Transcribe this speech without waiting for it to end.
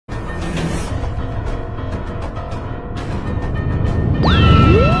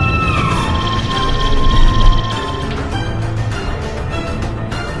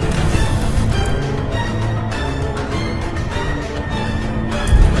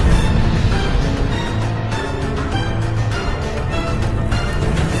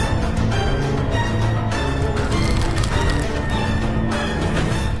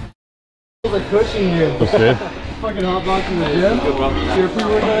It's like cushion here. That's good. Fucking hot box in the gym. Your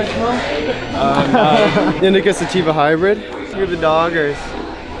pre-workout come? Indica Sativa Hybrid. You're the doggers.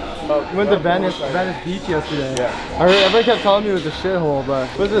 We went to Venice Beach yesterday. Yeah. I heard everybody kept telling me it was a shithole, but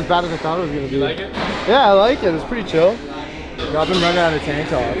it wasn't as bad as I thought it was gonna be. You like it? Yeah, I like it. It's pretty chill. I've been running out of tank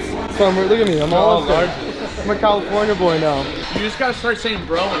tops. So look at me. I'm all large. I'm a California boy now. You just gotta start saying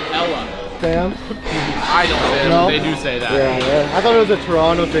bro and Ella. Fam? I don't say no? They do say that. Yeah. I thought it was a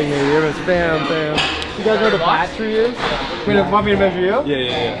Toronto thing maybe. It was fam. You guys know what a bat tree is? Want me to measure you?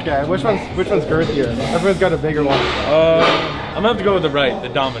 Yeah. Okay, which one's girthier? Everyone's got a bigger one. I'm gonna have to go with the right, the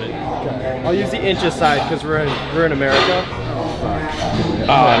dominant. Okay. I'll use the inches side because we're in America.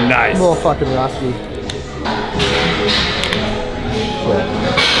 Oh, nice. I'm a little fucking rusty.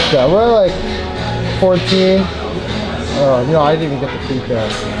 Yeah, we're like 14. Oh, you know, I didn't even get the peak there.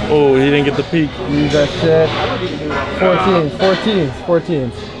 Oh, he didn't get the peak. Use that shit.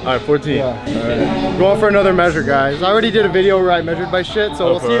 14s. All right, 14. Yeah. All right. Going for another measure, guys. I already did a video where I measured my shit,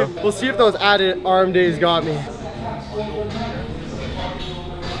 so we'll see if those added arm days got me.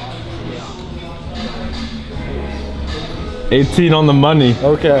 $18 on the money.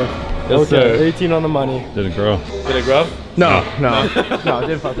 Okay. Yes, okay. sir. 18 on the money. Did it grow? Did it grow? No, it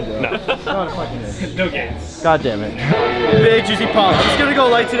didn't fucking do it. No. Not a fucking did. No games. God damn it. Big juicy pump. I'm just gonna go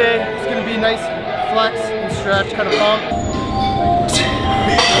light today. It's gonna be nice flex and stretch kind of pump.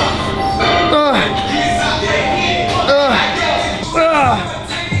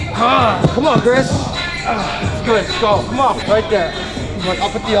 Come on, Chris. It's good. Let's go. Come on. Right there. Like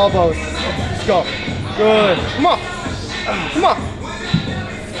up at the elbows. Let's go. Good. Come on. Come on.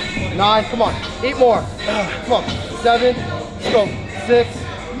 9. Come on. 8 more. Come on. 7. Let's go. 6.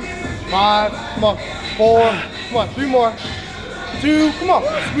 5. Come on. 4. Come on. 3 more. 2. Come on.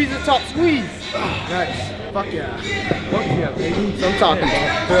 Squeeze the top. Squeeze. Nice. Fuck yeah. Fuck yeah, baby. That's what I'm talking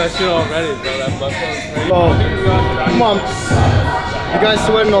about. Do that shit already, bro. That muscle is crazy. Oh. Come on. You guys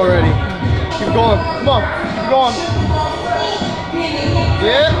sweating already. Keep going. Come on. Keep going.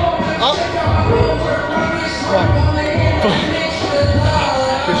 Yeah. Up. Come on.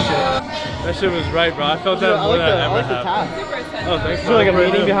 Good shit. That shit was right, bro. I felt that more than I ever have. Oh, thanks. So like a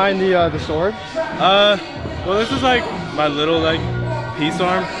meaning behind the sword? Well, this is like my little like piece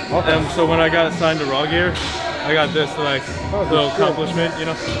arm. Okay. And so when I got assigned to Raw Gear, I got this like little accomplishment, you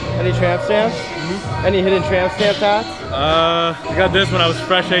know. Any tramp stamps? Any hidden tramp stamp tats? I got this when I was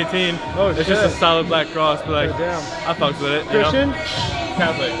fresh 18. Oh, it's just a solid black cross, but like I fucked with it. Christian? You know?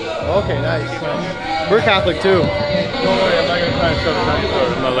 Catholic. Okay, nice. We're Catholic too. Don't worry, I'm not gonna try and shove it down your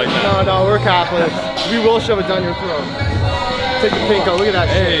throat. I'm not like that. No, we're Catholics. We will shove it down your throat. Take the pink out. Look at that.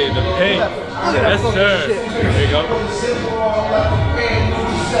 Hey, the pink. Yes, sir. There you go.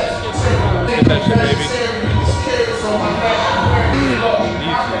 Get that shit, baby.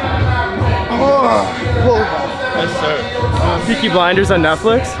 Yes, sir. Peaky Blinders on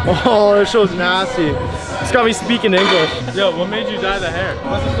Netflix. Oh, this show's nasty. It's got me speaking English. Yo, what made you dye the hair?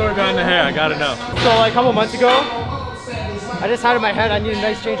 What's the story behind the hair? I gotta know. So like a couple months ago, I just had in my head I need a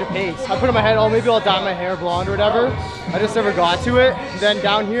nice change of pace. I put in my head, oh maybe I'll dye my hair blonde or whatever. I just never got to it. Then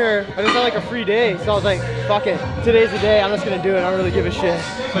down here, I just had like a free day. So I was like, fuck it. Today's the day, I'm just gonna do it. I don't really give a shit.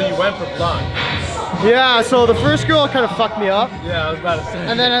 So you went for blonde? Yeah, so the first girl kind of fucked me up. Yeah, I was about to say.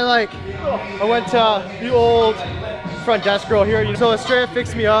 And then I went to the old front desk girl here. So Estrella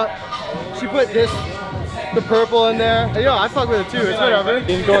fixed me up. She put the purple in there. And, I fuck with it too. It's whatever.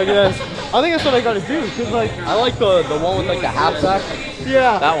 You go like this. I think that's what I gotta do. Cause like I like the one with like the half sack.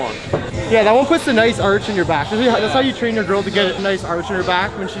 Yeah. That one. Yeah, that one puts a nice arch in your back. That's how you train your girl to get a nice arch in her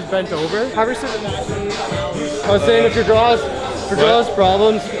back when she's bent over. Have her sit in that. I was saying if your girl has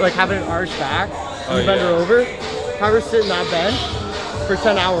problems like having an arch back, you bend her over, have her sit in that bench for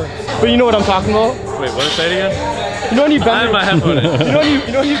 10 hours. But you know what I'm talking about? Wait, what? Say it again? You know when you bend I had my headphone in.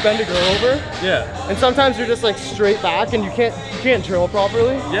 you know when you bend a girl over? Yeah. And sometimes you're just like straight back and you can't drill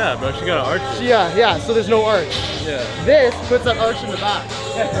properly? Yeah, bro, she got an arch. Yeah, so there's no arch. Yeah. This puts that arch in the back.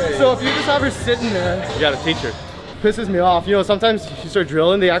 Hey. So if you just have her sitting there, you gotta teach her. Pisses me off. Sometimes you start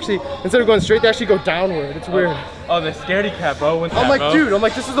drilling, they actually, instead of going straight, they actually go downward. It's weird. Oh, the scaredy cat, bro. I'm like, dude,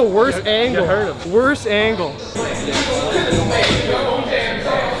 this is the worst angle. You hurt him. Worst angle.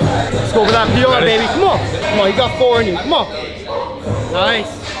 Let's go for that peel, baby. Come on. Come on, you got 4 in you. Come on. Nice.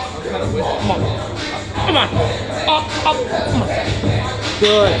 Come on. Come on. Up. Come on.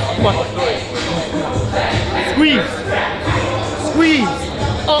 Good. Come on. Squeeze.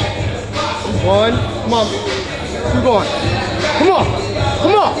 Up. 1. Come on. Keep going. Come on.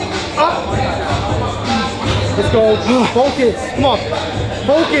 Up. Let's go. Focus. Come on.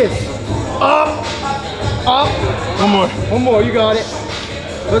 Focus. Up. One more. You got it.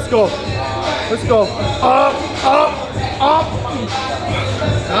 Let's go. Let's go. Up, up, up.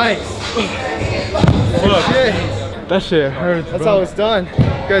 Nice. Look, Shit. that shit hurts, That's bro. how it's done.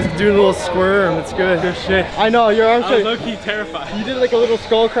 You guys can do a little squirm. It's good. Good shit. I know, your arms I was are... low-key terrified. You did like a little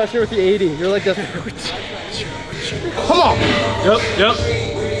skull crusher with the 80. You're like this. Come on. Yep, yep.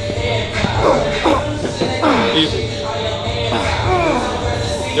 Easy.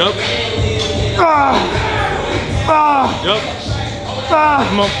 Yep. Yep.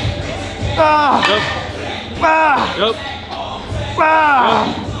 Come on. Yep. Yep.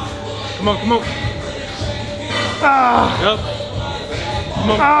 Come on, come on. Yep. Come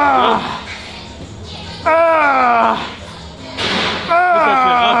on. Yep. Get that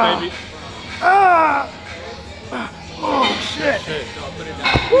shit up, baby. Oh shit.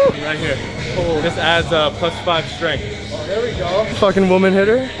 Right here. This adds +5 strength. There we go. Fucking woman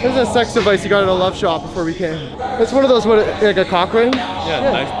hitter. There's a sex device you got at a love shop before we came. It's one of those, like a cock ring.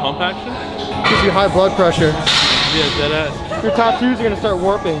 Yeah, nice pump action. Gives you high blood pressure. Yeah, dead ass. Your tattoos are gonna start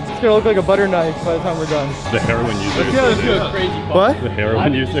warping. It's gonna look like a butter knife by the time we're done. The heroin users. Yeah, let's do it. Crazy. What? The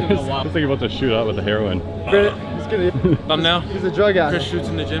heroin users. Looks like you're about to shoot out with the heroin. He's gonna. Thumbnail. He's a drug addict. Chris shoots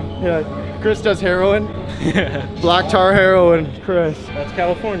in the gym. Yeah. Chris does heroin. Black tar heroin. Chris. That's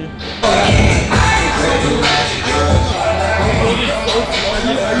California.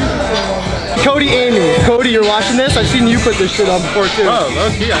 Cody Amy. Cody, you're watching this? I've seen you put this shit on before too. Oh, low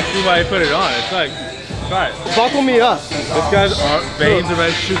key, I see why he put it on. It's like, try it. Buckle me up. This guy's veins are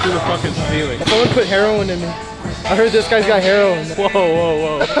ready to shoot through the fucking ceiling. Someone put heroin in me. I heard this guy's got heroin. Whoa,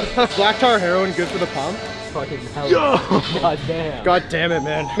 whoa, whoa. Black tar heroin good for the pump? Fucking hell. God damn. God damn it,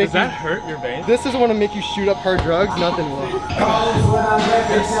 man. Does that hurt your veins? This doesn't want to make you shoot up hard drugs. Nothing will.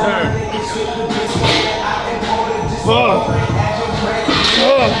 Yes, sir.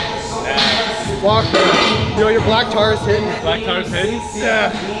 Walk, man. Yo, your black tar is hitting. Black tar's hitting?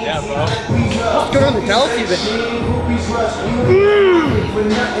 Yeah. Yeah, bro. Let's go on the delts even.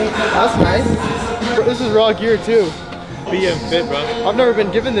 That's nice. This is raw gear too. Being fit, bro. I've never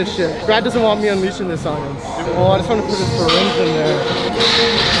been given this shit. Brad doesn't want me unleashing this on him. Oh, I just want to put this syringe in there.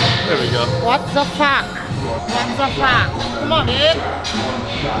 There we go. What the fuck? What the fuck? Come on, man.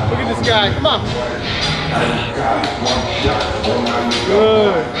 Look at this guy. Come on.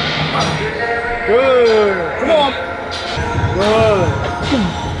 Good. Good. Come on. Good.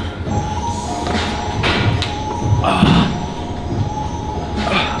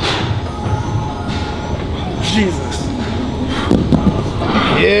 Jesus.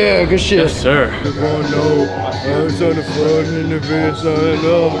 Yeah, good shit. Yes, sir. Oh no, I was on the front in the video sign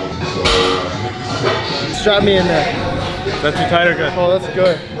up. Strap me in there. Is that too tight or good? Oh, that's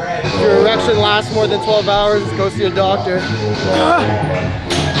good. If your erection lasts more than 12 hours, go see a doctor.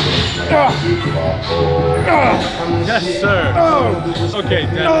 Yes, sir. Okay,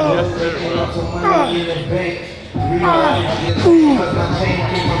 damn it.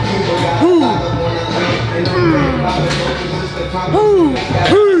 Yes, sir,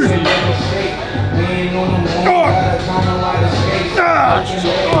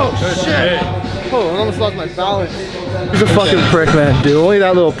 Oh shit! Oh, I almost lost my balance. He's a fucking prick, man, dude. Only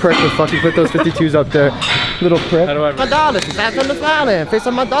that little prick would fucking put those 52s up there. Little prick. How do I... My dollar, she's laughing this round. Face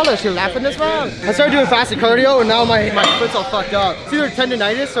on my dollar, she's laughing this round. I started doing fasted cardio and now my foot's all fucked up. It's either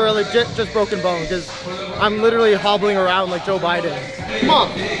tendonitis or legit just broken bone because I'm literally hobbling around like Joe Biden. Come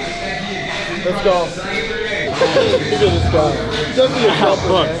on. Let's go. Look at this guy. He's definitely a trumper,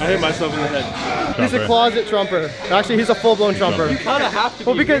 Fuck, man. I hit myself in the head. He's a closet trumper. Actually, he's a full-blown trumper. You kind of have to be.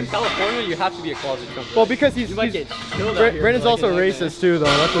 Well, because- in California, you have to be a closet trumper. Well, because he's might get killed out here Brandon's for also liking like racist too, though.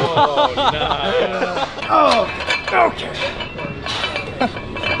 That's what, Oh, nah. oh, okay.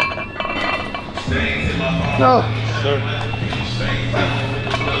 No.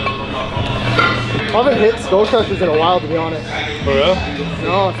 I haven't hit skull crushers in a while, to be honest. For real?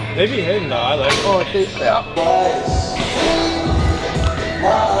 No. Maybe hidden though, I like it. Oh, okay. Yeah.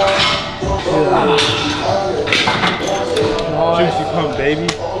 Juicy pump, baby.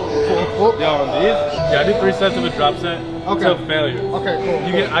 Whoop. Yo, on these, yeah, I do 3 sets of a drop set until failure. Okay,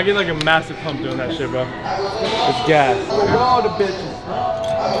 cool. I get like a massive pump doing that shit, bro. It's gas. All the bitches.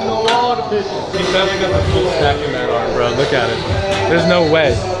 You know all the bitches. He's definitely got the full stack in that arm, bro. Look at it. There's no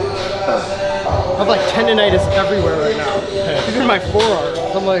way. I have like tendonitis everywhere right now. Even my forearms.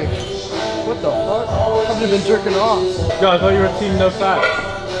 I'm like, what the fuck? I've just been jerking off. Yo, I thought you were team no fat.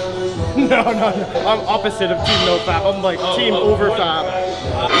 No. I'm opposite of team no fap. I'm like team over fap.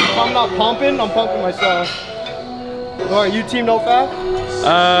 If I'm not pumping, I'm pumping myself. Are you team no fap?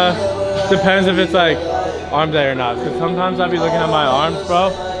 Depends if it's like arm day or not. Cause sometimes I'll be looking at my arms,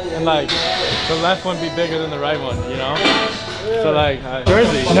 bro, and like the left one be bigger than the right one, you know? Yeah. So like,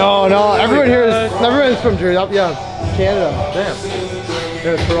 Jersey. No, everyone here is, everyone's from Jersey. Yeah, Canada. Damn.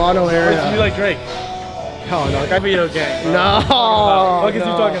 The Toronto area. You like Drake? Oh no, Vito gang. no. What is he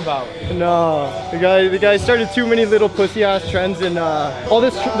talking about? No, the guy started too many little pussy ass trends in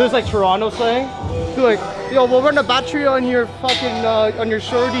there's like Toronto slang. They're like, yo, we'll run a battery on your fucking on your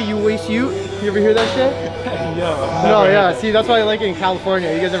shorty, you waste you. You ever hear that shit? No, yeah. See, that's why I like it in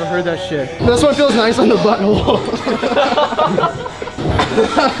California. You guys ever heard that shit? This one feels nice on the butthole.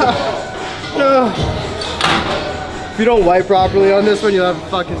 If you don't wipe properly on this one, you'll have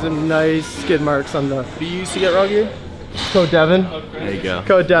fucking some nice skid marks on the. Do you used to get raw gear? Code Devin. There you go.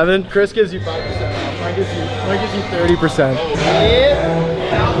 Code Devin. Chris gives you 5% off. Mine gives you 30%.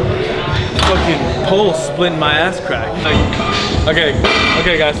 Fucking pole splitting my ass crack.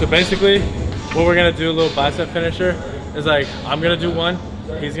 Okay guys, so basically what we're gonna do, a little bicep finisher, is like I'm gonna do one,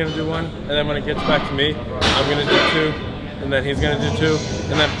 he's gonna do one, and then when it gets back to me, I'm gonna do two, and then he's gonna do two,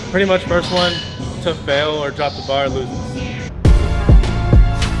 and then pretty much first one to fail or drop the bar loses.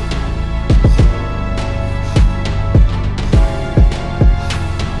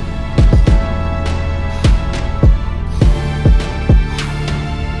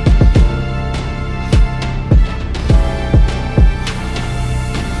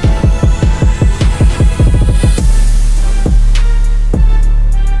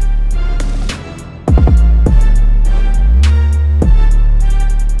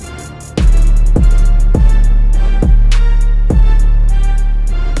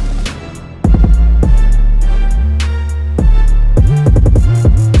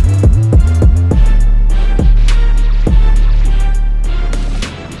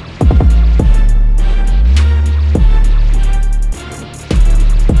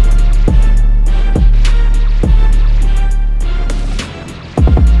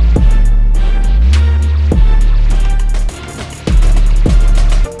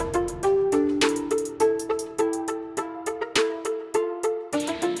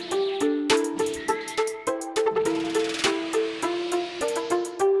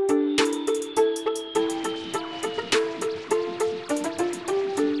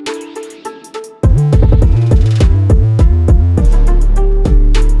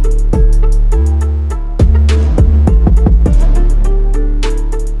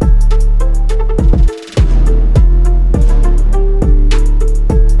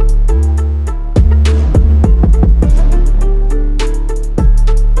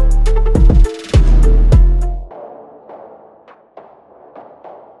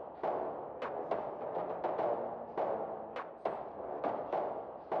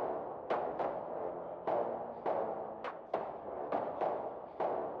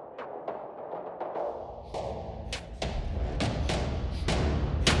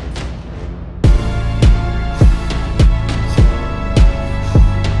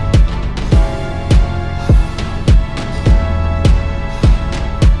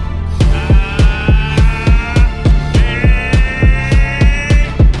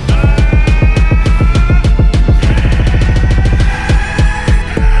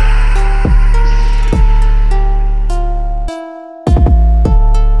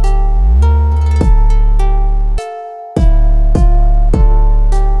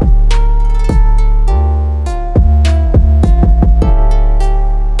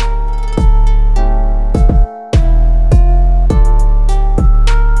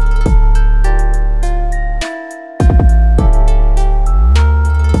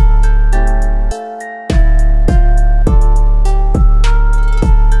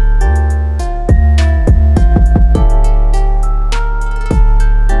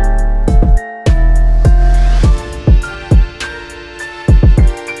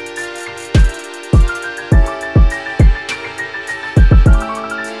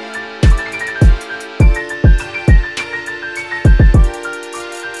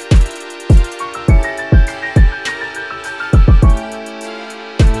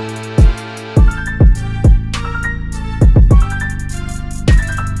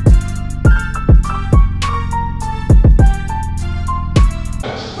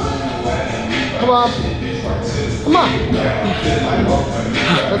 Come on.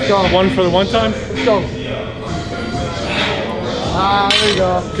 Let's go. One for the one time? Let's go. Ah, there you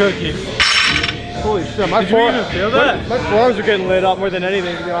go. Cookies. Holy shit, my Did you even feel that? My forearms are getting lit up more than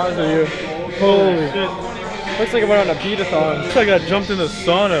anything, to be honest with you. Holy shit. Looks like I went on a beat-a-thon. Looks like I jumped in the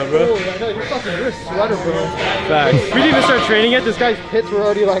sauna, bro. Oh, I know, you're a sweater, bro. Facts. We didn't even start training yet. This guy's pits were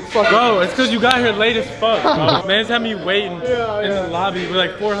already like fucking. Bro, it's because you got here late as fuck, bro. Man's had me waiting in the lobby with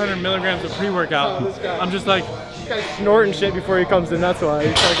like 400 milligrams of pre-workout. I'm just like, this guy's snorting shit before he comes in. That's why.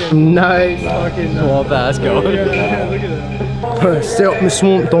 He's fucking nice, fucking. Well, let's go. Yeah, look at that. Stay up, Miss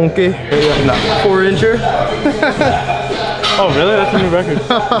Swamp Donkey. 4-incher. Oh, really? That's a new record.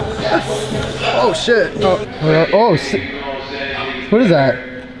 Oh shit. What is that?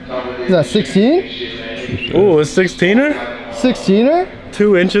 Is that 16? Ooh, a 16er? 16er?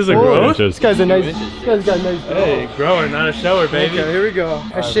 2 inches of Oh, growth? this guy's a nice. This guy's got a nice. Hey, grower, not a shower, baby. Okay, here we go.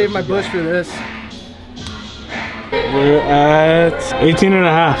 I shaved my bush for this. We're at 18 and a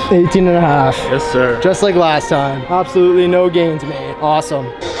half. 18 and a half. Yes, sir. Just like last time. Absolutely no gains made. Awesome.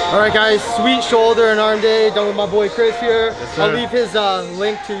 All right, guys. Sweet shoulder and arm day. Done with my boy Chris here. Yes, sir. I'll leave his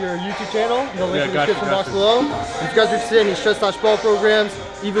link to your YouTube channel in the link in the gotcha, description box below. If you guys are interested in any Stretch/Ball programs,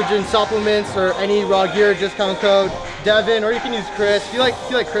 Evogen supplements, or any raw gear, discount code Devin, or you can use Chris. If you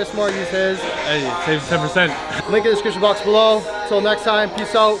like Chris more, use his. Hey, saves 10%. Link in the description box below. Till next time,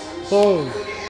 peace out. Boom.